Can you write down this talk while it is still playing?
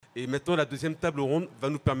Et maintenant, la deuxième table ronde va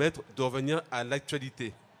nous permettre de revenir à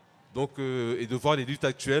l'actualité. Donc, et de voir les luttes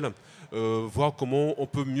actuelles, voir comment on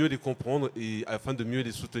peut mieux les comprendre et afin de mieux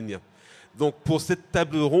les soutenir. Donc pour cette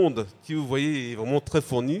table ronde qui, vous voyez, est vraiment très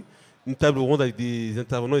fournie, une table ronde avec des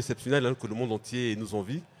intervenants exceptionnels hein, que le monde entier nous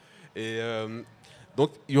envie. Et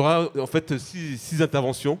donc il y aura en fait six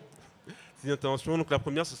interventions. Six interventions. Donc la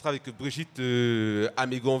première, ce sera avec Brigitte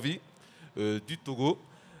Ameganvi du Togo.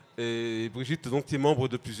 Et Brigitte donc, est membre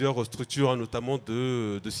de plusieurs structures, hein, notamment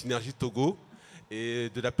de Synergie Togo et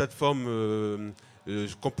de la plateforme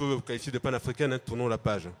qu'on peut qualifier de panafricaine, hein, tournons la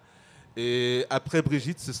page. Et après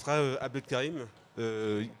Brigitte, ce sera Abdelkarim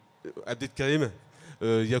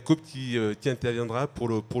Yacoub qui interviendra pour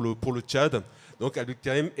le Tchad. Donc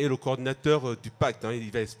Abdelkarim est le coordinateur du pacte. Hein,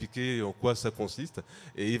 il va expliquer en quoi ça consiste.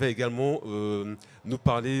 Et il va également nous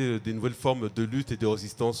parler des nouvelles formes de lutte et de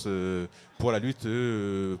résistance pour la lutte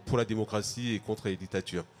pour la démocratie et contre les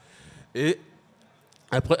dictatures. Et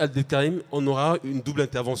après Abdelkarim, on aura une double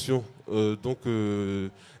intervention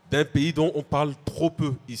d'un pays dont on parle trop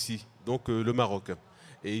peu ici, donc le Maroc.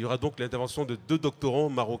 Et il y aura donc l'intervention de deux doctorants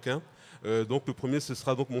marocains. Donc le premier, ce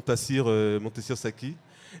sera donc Montassir Saki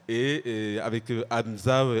et avec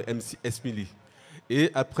Hamza Esmili.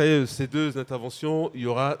 Et après ces deux interventions, il y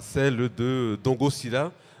aura celle de Dongo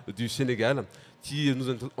Silla du Sénégal, qui nous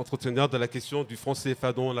entretiendra dans la question du franc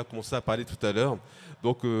CFA dont on a commencé à parler tout à l'heure.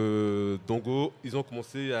 Donc, Dongo, ils ont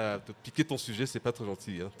commencé à te piquer ton sujet, c'est pas très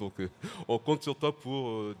gentil. Hein. Donc, on compte sur toi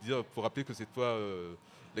pour rappeler que c'est toi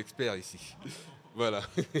l'expert ici. Voilà.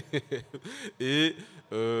 Et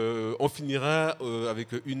on finira avec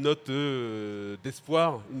une note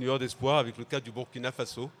d'espoir, une lueur d'espoir avec le cas du Burkina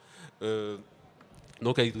Faso.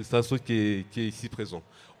 Donc, avec Idrissa Sow qui est ici présent.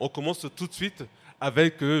 On commence tout de suite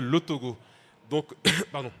avec le Togo. Donc,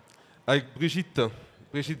 pardon, avec Brigitte.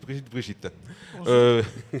 Le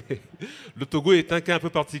Togo est un cas un peu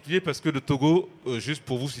particulier parce que le Togo, juste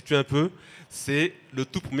pour vous situer un peu, c'est le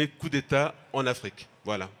tout premier coup d'État en Afrique.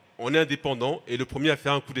 Voilà. On est indépendant et le premier à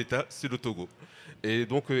faire un coup d'État, c'est le Togo. Et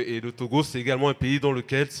donc, le Togo, c'est également un pays dans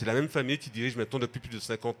lequel c'est la même famille qui dirige maintenant depuis plus de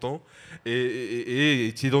 50 ans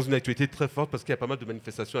et qui est dans une actualité très forte parce qu'il y a pas mal de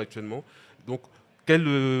manifestations actuellement. Donc,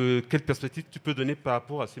 quelle perspective tu peux donner par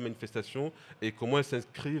rapport à ces manifestations et comment elles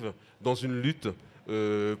s'inscrivent dans une lutte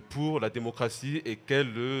pour la démocratie et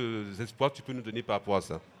quels espoirs tu peux nous donner par rapport à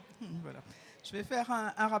ça? Voilà. Je vais faire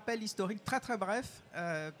un rappel historique très très bref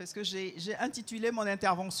parce que j'ai intitulé mon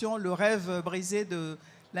intervention « Le rêve brisé de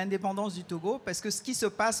l'indépendance du Togo » parce que ce qui se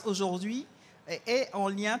passe aujourd'hui est en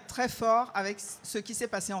lien très fort avec ce qui s'est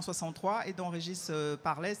passé en 63 et dont Régis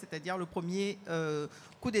parlait, c'est-à-dire le premier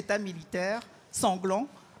coup d'État militaire sanglant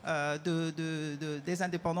des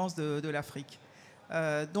indépendances de l'Afrique.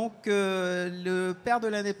 Le père de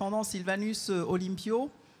l'indépendance, Sylvanus Olympio,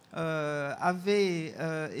 avait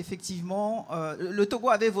effectivement... le Togo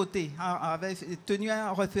avait voté, hein, avait tenu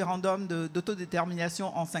un référendum d'autodétermination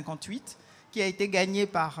en 1958 qui a été gagné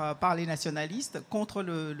par les nationalistes contre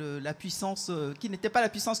la puissance, qui n'était pas la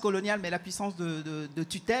puissance coloniale, mais la puissance de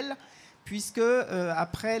tutelle, puisque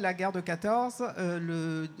après la guerre de 14,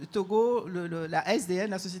 le Togo, la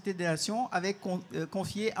SDN, la Société des Nations, avait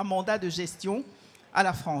confié un mandat de gestion à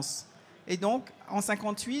la France. Et donc, en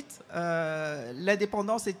 1958,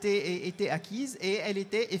 l'indépendance était acquise et elle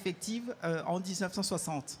était effective en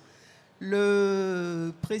 1960.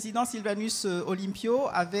 Le président Sylvanus Olympio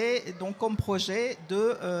avait donc comme projet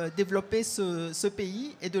de développer ce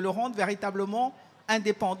pays et de le rendre véritablement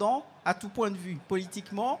indépendant à tout point de vue,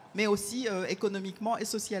 politiquement, mais aussi économiquement et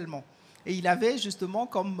socialement. Et il avait justement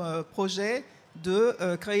comme projet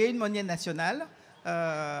de créer une monnaie nationale.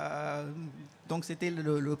 Donc c'était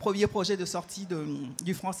le premier projet de sortie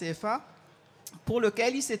du franc CFA, pour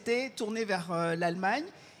lequel il s'était tourné vers l'Allemagne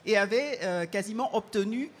et avait quasiment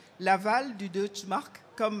obtenu l'aval du Deutschmark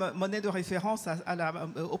comme monnaie de référence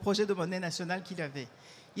au projet de monnaie nationale qu'il avait.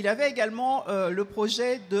 Il avait également le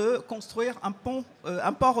projet de construire un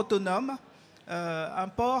port autonome, un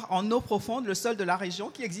port en eau profonde, le seul de la région,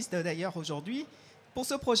 qui existe d'ailleurs aujourd'hui. Pour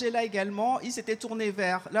ce projet-là également, il s'était tourné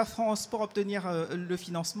vers la France pour obtenir le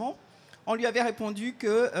financement. On lui avait répondu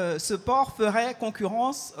que ce port ferait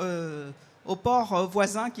concurrence au port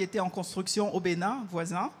voisin qui était en construction au Bénin,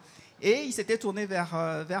 voisin. Et il s'était tourné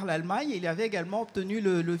vers l'Allemagne et il avait également obtenu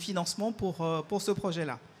le financement pour ce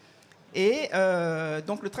projet-là. Et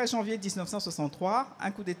donc le 13 janvier 1963,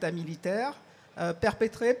 un coup d'État militaire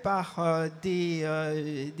perpétré par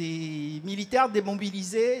des militaires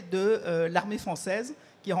démobilisés de l'armée française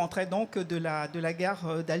qui rentraient donc de la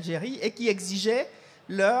guerre d'Algérie et qui exigeaient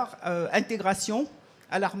leur intégration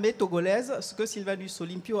à l'armée togolaise, ce que Sylvanus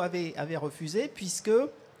Olympio avait refusé, puisque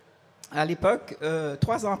À l'époque,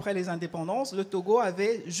 3 ans après les indépendances, le Togo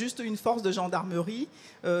avait juste une force de gendarmerie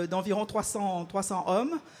d'environ 300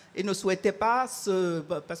 hommes et ne souhaitait pas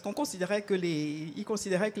parce qu'on considérait que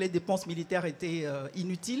les dépenses militaires étaient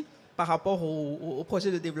inutiles par rapport au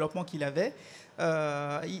projet de développement qu'il avait.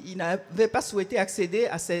 Il n'avait pas souhaité accéder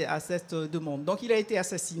à cette demande. Donc il a été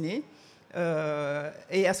assassiné.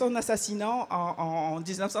 Et à son assassinat en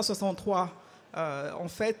 1963, en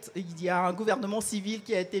fait, il y a un gouvernement civil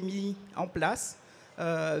qui a été mis en place,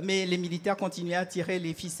 mais les militaires continuaient à tirer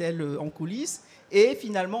les ficelles en coulisses. Et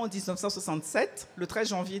finalement, en 1967, le 13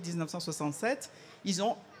 janvier 1967, ils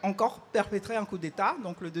ont encore perpétré un coup d'État,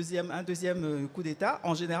 donc un deuxième coup d'État.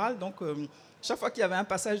 En général, donc, chaque fois qu'il y avait un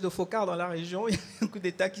passage de Focard dans la région, il y avait un coup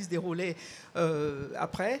d'État qui se déroulait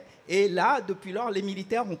après. Et là, depuis lors, les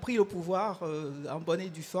militaires ont pris le pouvoir en bonne et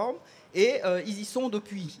due forme. Et ils y sont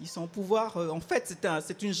depuis. Ils sont au pouvoir. En fait,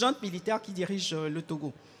 c'est une junte militaire qui dirige le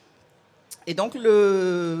Togo. Et donc,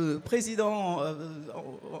 le président,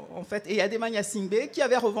 en fait, Eyadema Gnassingbé, qui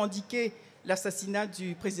avait revendiqué l'assassinat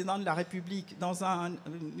du président de la République dans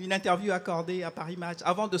une interview accordée à Paris Match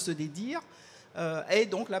avant de se dédire, est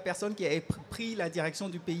donc la personne qui a pris la direction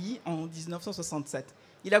du pays en 1967.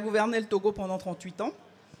 Il a gouverné le Togo pendant 38 ans.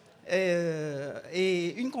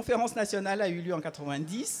 Et une conférence nationale a eu lieu en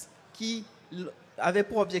 1990 qui avait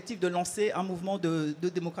pour objectif de lancer un mouvement de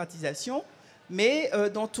démocratisation, mais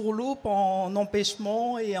dans tourloupe, en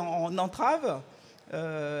empêchement et en entrave,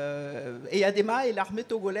 Eyadema et l'armée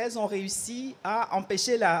togolaise ont réussi à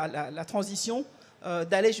empêcher la transition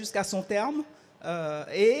d'aller jusqu'à son terme.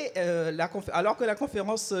 Alors que la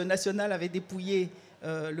conférence nationale avait dépouillé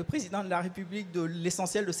le président de la République de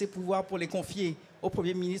l'essentiel de ses pouvoirs pour les confier au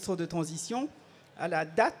Premier ministre de transition, à la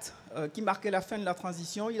date qui marquait la fin de la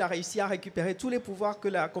transition, il a réussi à récupérer tous les pouvoirs que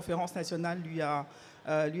la conférence nationale lui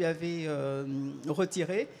avait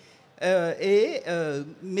retirés. Mais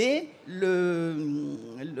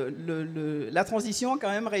la transition a quand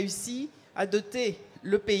même réussi à doter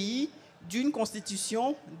le pays d'une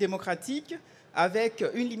constitution démocratique avec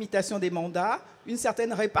une limitation des mandats, une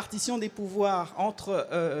certaine répartition des pouvoirs entre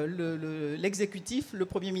l'exécutif, le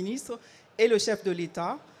Premier ministre et le chef de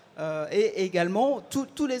l'État, et également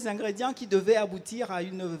tous les ingrédients qui devaient aboutir à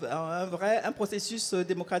un processus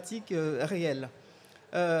démocratique réel.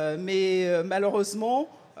 Mais malheureusement,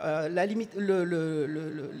 les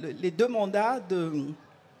 2 mandats de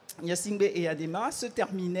Gnassingbé et Eyadema se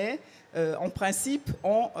terminaient en principe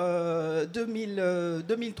en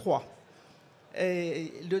 2003.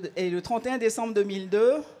 Et le 31 décembre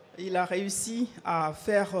 2002, il a réussi à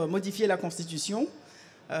faire modifier la Constitution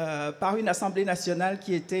par une Assemblée nationale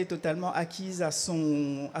qui était totalement acquise à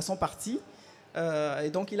son parti. Et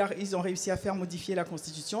donc, ils ont réussi à faire modifier la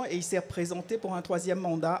Constitution et il s'est présenté pour un 3e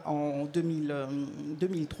mandat en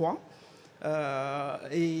 2003.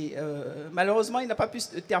 Malheureusement, il n'a pas pu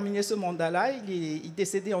terminer ce mandat-là. Il est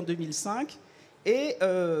décédé en 2005. Et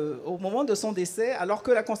au moment de son décès, alors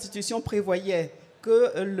que la Constitution prévoyait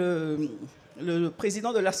que le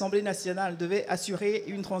président de l'Assemblée nationale devait assurer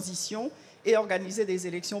une transition et organiser des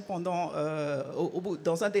élections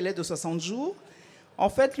dans un délai de 60 jours, en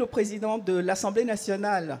fait, le président de l'Assemblée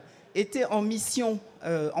nationale était en mission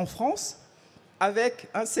en France avec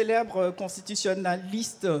un célèbre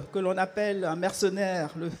constitutionnaliste que l'on appelle un mercenaire,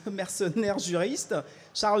 le mercenaire juriste,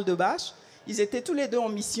 Charles Debache. Ils étaient tous les 2 en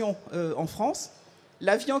mission en France.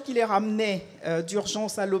 L'avion qui les ramenait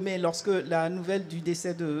d'urgence à Lomé lorsque la nouvelle du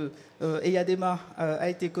décès de Eyadema a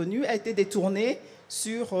été connue, a été détourné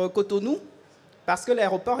sur Cotonou parce que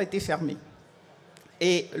l'aéroport était fermé.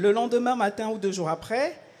 Et le lendemain matin ou 2 jours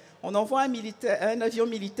après, on envoie un avion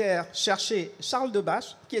militaire chercher Charles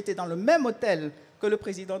Debache, qui était dans le même hôtel que le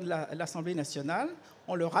président de l'Assemblée nationale.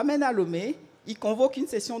 On le ramène à Lomé. Il convoque une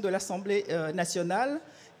session de l'Assemblée nationale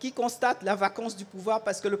qui constate la vacance du pouvoir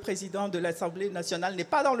parce que le président de l'Assemblée nationale n'est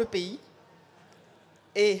pas dans le pays.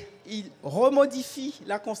 Et il remodifie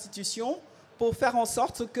la Constitution pour faire en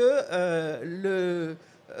sorte que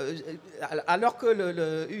alors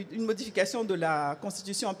qu'une modification de la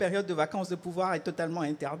Constitution en période de vacances de pouvoir est totalement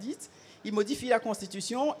interdite, il modifie la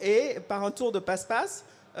Constitution et, par un tour de passe-passe,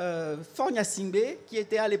 Faure Gnassingbé, qui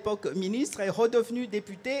était à l'époque ministre, est redevenu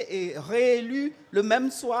député et réélu le même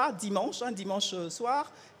soir, dimanche soir,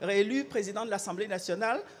 réélu président de l'Assemblée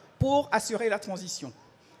nationale pour assurer la transition.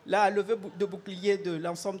 Là, levé de bouclier de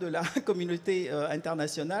l'ensemble de la communauté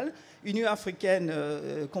internationale, Union africaine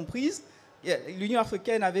comprise. L'Union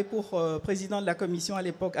africaine avait pour président de la commission à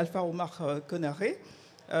l'époque Alpha Omar Konaré,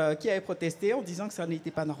 qui avait protesté en disant que ça n'était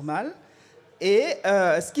pas normal. Et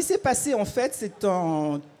ce qui s'est passé, en fait, c'est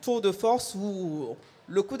un tour de force où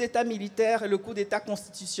le coup d'État militaire et le coup d'État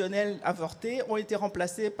constitutionnel avorté ont été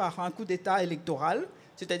remplacés par un coup d'État électoral,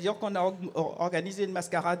 c'est-à-dire qu'on a organisé une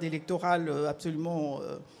mascarade électorale absolument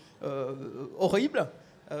horrible,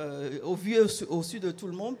 au vu et au su de tout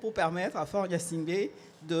le monde, pour permettre à Faure Gnassingbé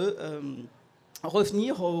de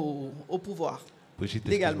revenir au pouvoir, Brigitte,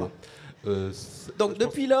 légalement. Donc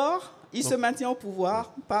depuis lors, il se maintient au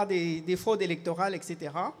pouvoir par des fraudes électorales,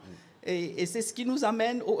 etc. Et c'est ce qui nous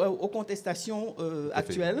amène aux contestations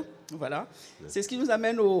actuelles. Voilà. C'est ce qui nous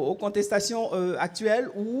amène aux contestations actuelles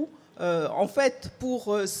où, en fait,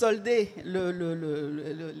 pour solder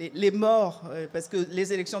les morts, parce que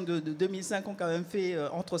les élections de 2005 ont quand même fait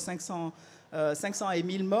entre 500 et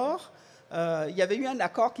 1000 morts, il y avait eu un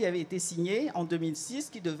accord qui avait été signé en 2006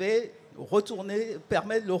 qui devait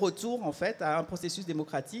permettre le retour, en fait, à un processus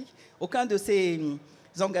démocratique. Aucun de ces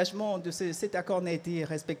engagements de cet accord n'a été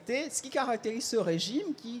respecté, ce qui caractérise ce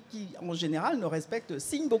régime qui en général,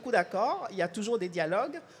 signe beaucoup d'accords. Il y a toujours des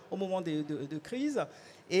dialogues au moment de crise,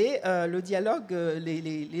 et le dialogue,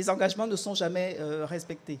 les engagements ne sont jamais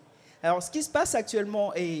respectés. Alors, ce qui se passe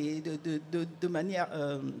actuellement, et de manière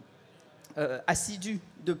assidue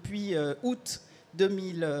depuis août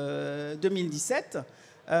 2017,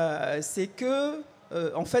 c'est que,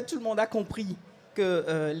 en fait, tout le monde a compris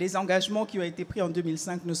que les engagements qui ont été pris en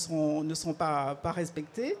 2005 ne sont pas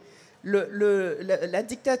respectés. La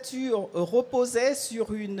dictature reposait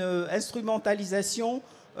sur une instrumentalisation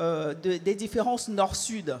des différences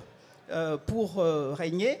nord-sud pour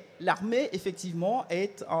régner. L'armée, effectivement,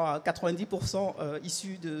 est à 90%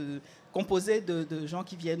 composée de gens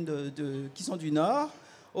qui sont du nord,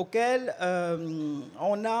 auxquels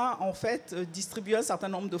on a en fait distribué un certain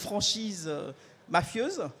nombre de franchises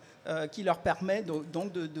mafieuses qui leur permet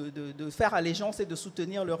donc de faire allégeance et de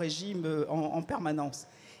soutenir le régime en permanence.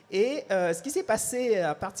 Et ce qui s'est passé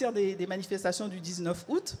à partir des manifestations du 19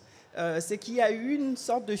 août, c'est qu'il y a eu une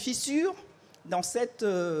sorte de fissure dans cette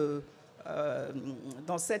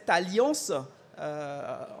alliance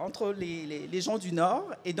entre les gens du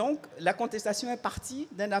Nord. Et donc, la contestation est partie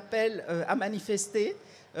d'un appel à manifester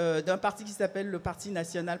d'un parti qui s'appelle le Parti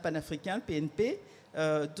national panafricain, le PNP,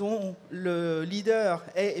 dont le leader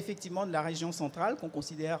est effectivement de la région centrale, qu'on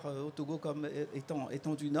considère au Togo comme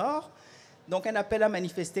étant du Nord. Donc un appel à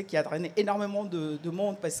manifester qui a drainé énormément de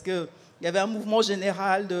monde parce qu'il y avait un mouvement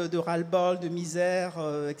général de ras-le-bol, de misère,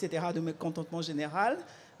 etc., de mécontentement général,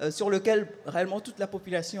 sur lequel réellement toute la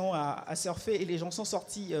population a surfé et les gens sont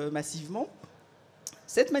sortis massivement.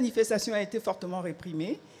 Cette manifestation a été fortement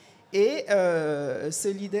réprimée et ce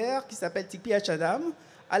leader, qui s'appelle Tikpi Achadam,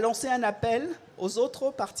 a lancé un appel aux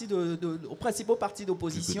autres partis aux principaux partis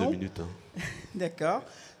d'opposition. 2 minutes. Hein. D'accord.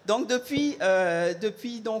 Donc depuis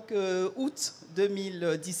août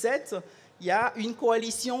 2017, il y a une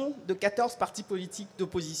coalition de 14 partis politiques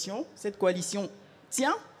d'opposition. Cette coalition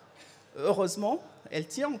tient, heureusement, elle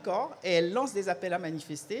tient encore, et elle lance des appels à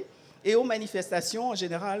manifester. Et aux manifestations, en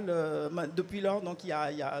général, depuis lors, donc, il y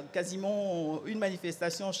a quasiment une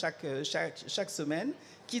manifestation chaque semaine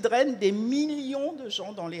qui draine des millions de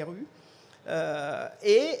gens dans les rues.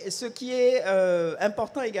 Et ce qui est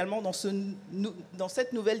important également dans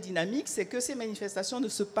cette nouvelle dynamique, c'est que ces manifestations ne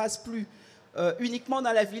se passent plus uniquement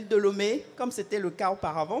dans la ville de Lomé, comme c'était le cas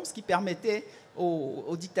auparavant, ce qui permettait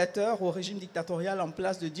aux dictateurs, au régime dictatorial en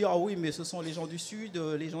place de dire « Ah oui, mais ce sont les gens du Sud,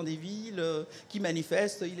 les gens des villes qui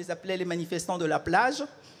manifestent », ils les appelaient les manifestants de la plage.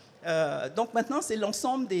 Donc maintenant, c'est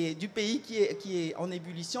l'ensemble du pays qui est en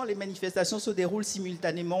ébullition. Les manifestations se déroulent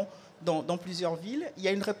simultanément dans plusieurs villes. Il y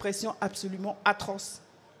a une répression absolument atroce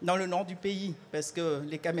dans le nord du pays, parce que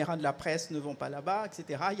les caméras de la presse ne vont pas là-bas,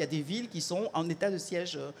 etc. Il y a des villes qui sont en état de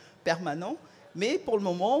siège permanent. Mais pour le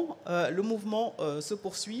moment, le mouvement se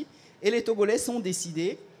poursuit et les Togolais sont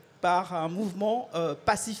décidés par un mouvement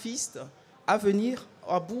pacifiste à venir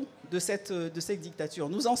à bout de cette dictature.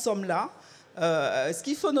 Nous en sommes là. Ce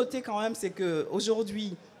qu'il faut noter quand même, c'est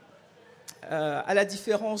qu'aujourd'hui, à la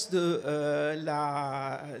différence de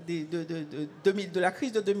la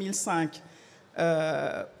crise de 2005,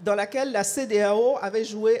 dans laquelle la CEDEAO avait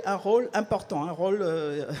joué un rôle important, un rôle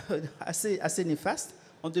assez néfaste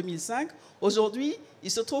en 2005. Aujourd'hui, il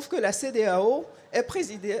se trouve que la CEDEAO est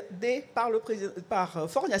présidée par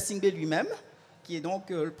Faure Gnassingbé lui-même, qui est donc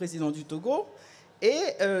le président du Togo, et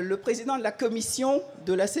le président de la commission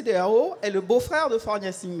de la CEDEAO est le beau-frère de Faure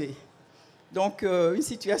Gnassingbé. Donc une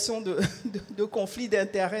situation de conflit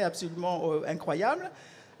d'intérêts absolument incroyable,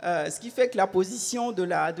 ce qui fait que la position de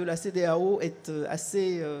la CEDEAO est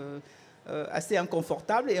assez assez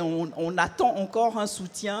inconfortable et on attend encore un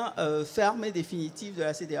soutien ferme et définitif de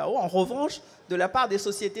la CEDEAO. En revanche, de la part des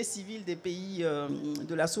sociétés civiles des pays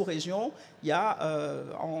de la sous-région, il y a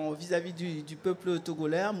vis-à-vis du peuple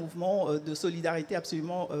togolais un mouvement de solidarité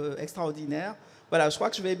absolument extraordinaire. Voilà, je crois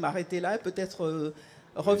que je vais m'arrêter là et peut-être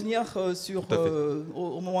revenir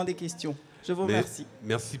au moment des questions. Je vous remercie.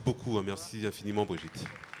 Merci beaucoup, hein, merci infiniment Brigitte.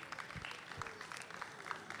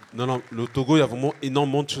 Non, le Togo, il y a vraiment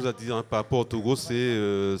énormément de choses à dire hein, par rapport au Togo. C'est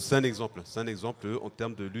un exemple en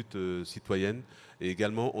termes de lutte citoyenne et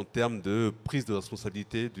également en termes de prise de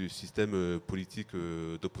responsabilité du système politique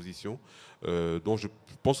d'opposition. Donc je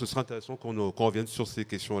pense que ce sera intéressant qu'on revienne sur ces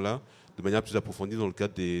questions-là de manière plus approfondie dans le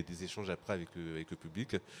cadre des échanges après avec le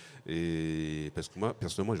public. Et parce que moi,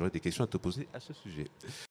 personnellement, j'aurais des questions à te poser à ce sujet.